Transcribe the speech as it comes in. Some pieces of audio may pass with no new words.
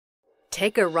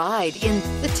Take a ride in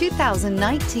the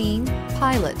 2019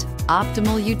 Pilot.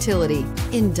 Optimal utility,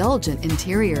 indulgent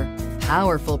interior,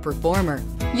 powerful performer.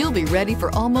 You'll be ready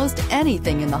for almost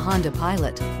anything in the Honda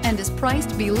Pilot and is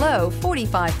priced below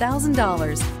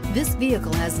 $45,000. This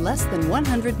vehicle has less than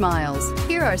 100 miles.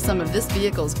 Here are some of this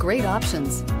vehicle's great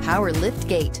options: power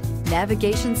liftgate,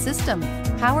 navigation system,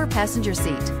 power passenger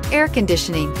seat, air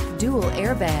conditioning, dual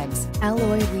airbags,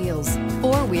 alloy wheels,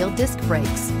 four-wheel disc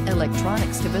brakes,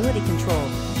 electronic stability control,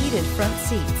 heated front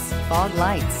seats, fog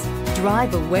lights.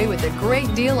 Drive away with a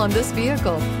great deal on this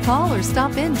vehicle. Call or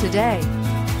stop in today.